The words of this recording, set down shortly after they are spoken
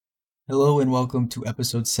Hello and welcome to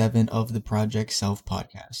episode 7 of the Project Self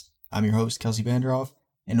podcast. I'm your host, Kelsey Vanderhoff,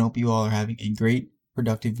 and hope you all are having a great,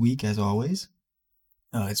 productive week as always.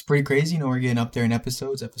 It's pretty crazy, we're getting up there in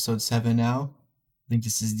episodes, episode 7 now. I think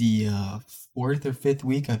this is the fourth or fifth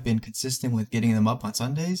week I've been consistent with getting them up on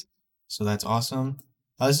Sundays, so that's awesome.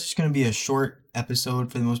 This is just going to be a short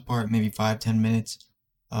episode for the most part, maybe 5-10 minutes.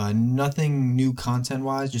 Nothing new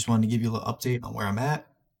content-wise, just wanted to give you a little update on where I'm at.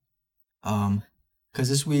 Because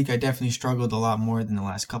this week I definitely struggled a lot more than the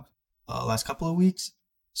last couple of weeks.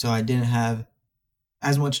 So I didn't have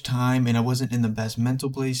as much time, and I wasn't in the best mental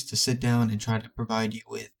place to sit down and try to provide you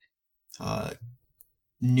with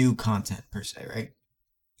new content per se, right?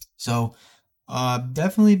 So I've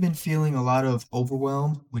definitely been feeling a lot of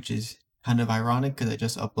overwhelm, which is kind of ironic because I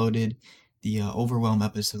just uploaded the overwhelm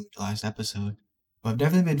episode, last episode. But I've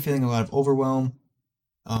definitely been feeling a lot of overwhelm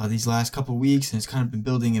these last couple weeks, and it's kind of been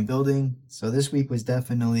building and building. So this week was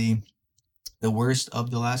definitely the worst of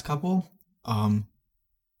the last couple.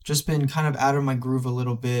 Just been kind of out of my groove a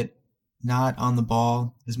little bit, not on the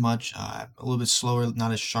ball as much, a little bit slower,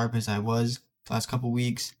 not as sharp as I was the last couple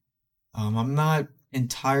weeks. I'm not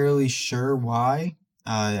entirely sure why.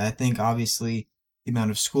 I think obviously the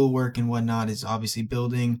amount of schoolwork and whatnot is obviously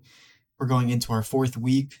building. We're going into our fourth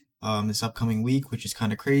week this upcoming week, which is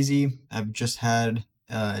kind of crazy. I've just had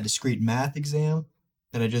a discrete math exam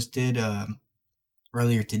that I just did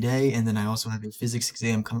earlier today, and then I also have a physics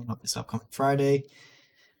exam coming up this upcoming Friday.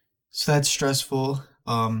 So that's stressful.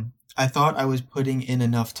 I thought I was putting in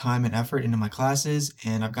enough time and effort into my classes,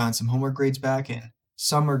 and I've gotten some homework grades back, and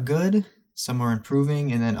some are good, some are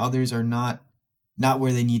improving, and then others are not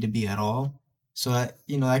where they need to be at all. So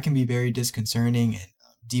that can be very disconcerting and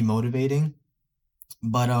demotivating.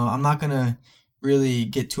 But I'm not gonna really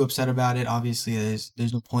get too upset about it. Obviously,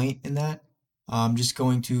 there's no point in that. I'm just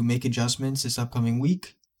going to make adjustments this upcoming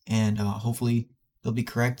week, and hopefully they'll be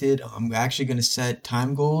corrected. I'm actually going to set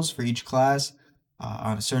time goals for each class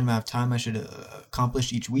on a certain amount of time I should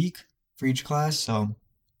accomplish each week for each class. So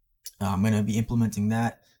I'm going to be implementing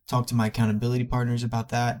that. Talk to my accountability partners about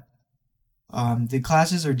that. The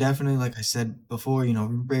classes are definitely, like I said before,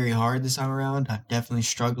 very hard this time around. I'm definitely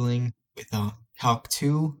struggling with Calc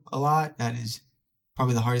 2 a lot. That is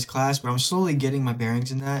probably the hardest class, but I'm slowly getting my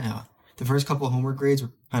bearings in that. The first couple of homework grades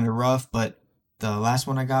were kind of rough, but the last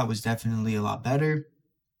one I got was definitely a lot better.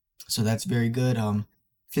 So that's very good.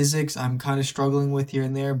 Physics, I'm kind of struggling with here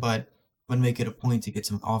and there, but I'm going to make it a point to get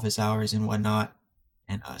some office hours and whatnot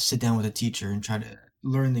and sit down with a teacher and try to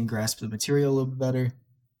learn and grasp the material a little bit better.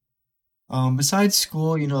 Besides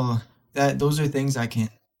school, that those are things I can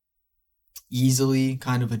easily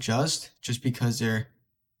kind of adjust just because they're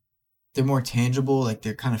more tangible, like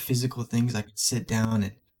they're kind of physical things. I can sit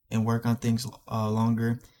down and work on things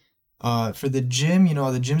longer. For the gym,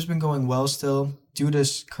 the gym's been going well still. Due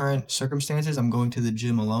to current circumstances, I'm going to the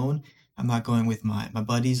gym alone. I'm not going with my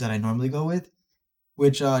buddies that I normally go with,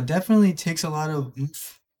 which definitely takes a lot of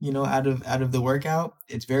oomph, out of the workout.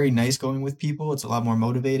 It's very nice going with people. It's a lot more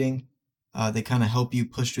motivating. They kind of help you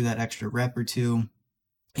push through that extra rep or two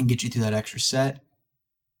and get you through that extra set.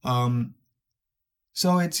 Um,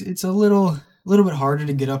 so it's a little bit harder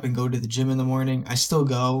to get up and go to the gym in the morning. I still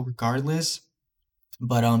go regardless,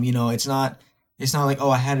 but it's not like, oh,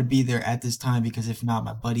 I had to be there at this time because if not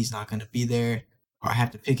my buddy's not going to be there, or I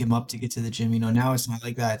have to pick him up to get to the gym. Now it's not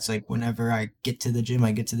like that. It's like whenever I get to the gym,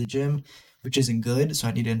 I get to the gym, which isn't good. So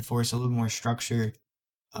I need to enforce a little more structure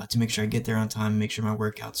to make sure I get there on time, make sure my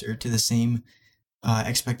workouts are to the same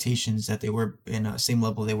expectations that they were in same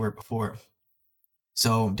level they were before.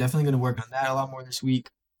 So definitely going to work on that a lot more this week.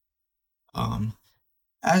 Um,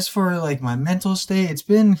 as for like my mental state, it's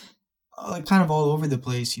been like kind of all over the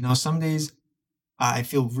place. Some days I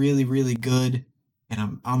feel really, really good and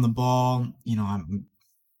I'm on the ball. I'm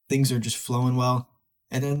things are just flowing well.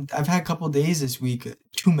 And then I've had a couple days this week,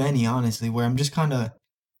 too many honestly, where I'm just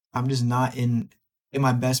not in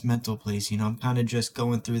my best mental place. I'm kind of just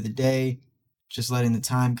going through the day, just letting the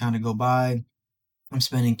time kind of go by. I'm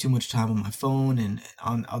spending too much time on my phone and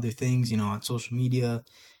on other things, on social media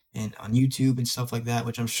and on YouTube and stuff like that,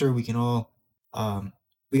 which I'm sure we all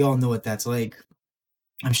know what that's like.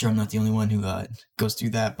 I'm sure I'm not the only one who goes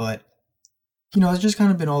through that, but it's just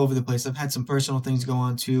kind of been all over the place. I've had some personal things go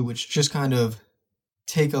on too, which just kind of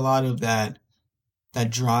take a lot of that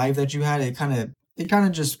drive that you had. It kind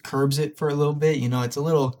of just curbs it for a little bit.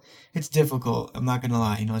 It's difficult. I'm not gonna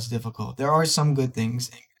lie. It's difficult. There are some good things,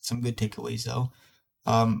 some good takeaways though.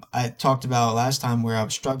 I talked about last time where I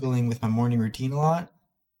was struggling with my morning routine a lot.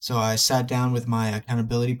 So I sat down with my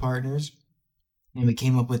accountability partners and we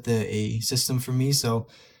came up with a system for me. So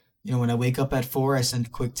When I wake up at 4, I send a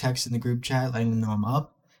quick text in the group chat letting them know I'm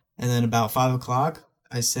up. And then about 5 o'clock,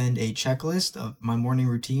 I send a checklist of my morning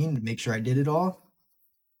routine to make sure I did it all.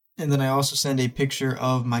 And then I also send a picture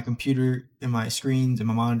of my computer and my screens and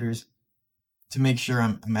my monitors to make sure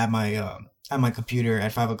I'm at my computer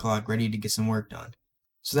at 5 o'clock, ready to get some work done.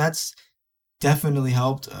 So that's definitely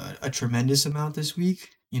helped a tremendous amount this week.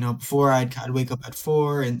 Before I'd wake up at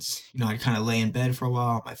 4 and I'd kind of lay in bed for a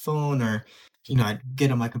while on my phone, or I'd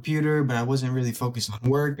get on my computer, but I wasn't really focused on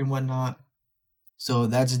work and whatnot. So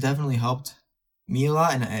that's definitely helped me a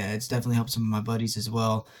lot, and it's definitely helped some of my buddies as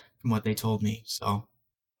well from what they told me. So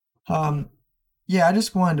um, yeah, I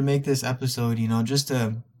just wanted to make this episode, just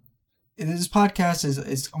to this podcast is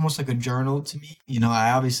it's almost like a journal to me.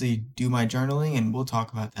 I obviously do my journaling, and we'll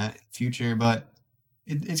talk about that in the future. But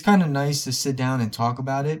it's kind of nice to sit down and talk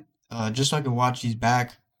about it, just so I can watch these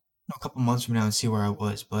back, a couple months from now and see where I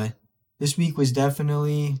was. But this week was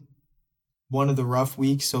definitely one of the rough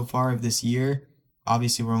weeks so far of this year.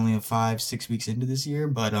 Obviously, we're only 5, 6 weeks into this year,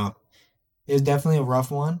 but it was definitely a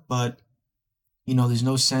rough one. But there's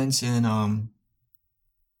no sense in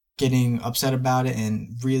getting upset about it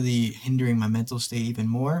and really hindering my mental state even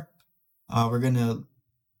more. We're gonna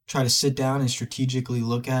try to sit down and strategically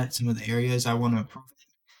look at some of the areas I want to improve,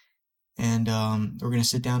 and we're gonna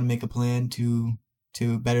sit down and make a plan to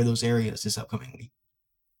better those areas this upcoming week.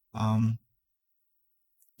 Um,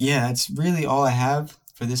 yeah, that's really all I have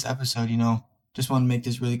for this episode. Just want to make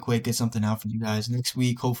this really quick, get something out for you guys. Next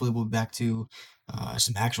week, hopefully, we'll be back to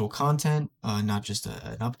some actual content, not just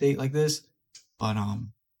an update like this. But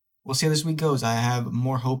we'll see how this week goes. I have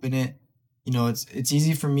more hope in it. It's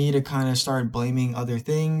easy for me to kind of start blaming other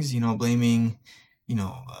things. Blaming, you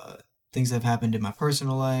know, uh, things that have happened in my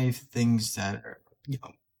personal life, things that are,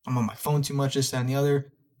 I'm on my phone too much, this, that, and the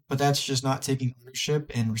other. But that's just not taking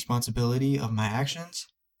ownership and responsibility of my actions.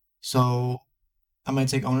 So I'm gonna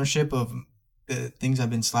take ownership of the things I've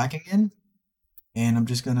been slacking in, and I'm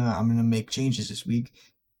gonna make changes this week.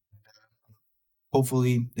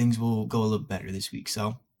 Hopefully things will go a little better this week.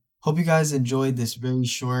 So hope you guys enjoyed this very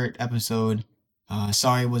short episode.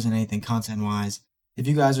 Sorry it wasn't anything content wise. If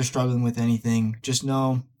you guys are struggling with anything, just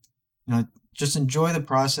know, just enjoy the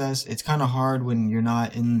process. It's kind of hard when you're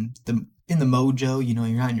not in the mojo,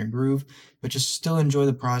 you're not in your groove, but just still enjoy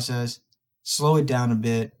the process. Slow it down a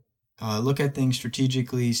bit. Look at things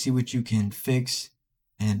strategically, see what you can fix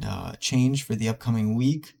and change for the upcoming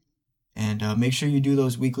week, and make sure you do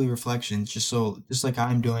those weekly reflections, just like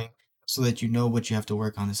I'm doing, so that you know what you have to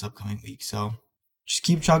work on this upcoming week. So just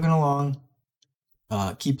keep chugging along,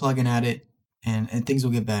 keep plugging at it, and things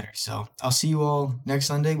will get better. So I'll see you all next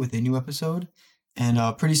Sunday with a new episode,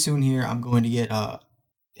 and pretty soon here I'm going to get an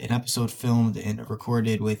episode filmed and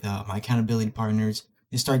recorded with my accountability partners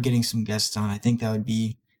and start getting some guests on. I think that would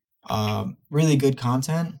be really good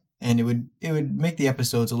content, and it would make the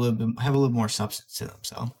episodes a little bit have a little more substance to them.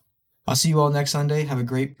 So I'll see you all next Sunday. Have a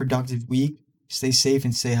great productive week. Stay safe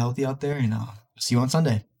and stay healthy out there, and I'll see you on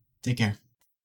Sunday. Take care.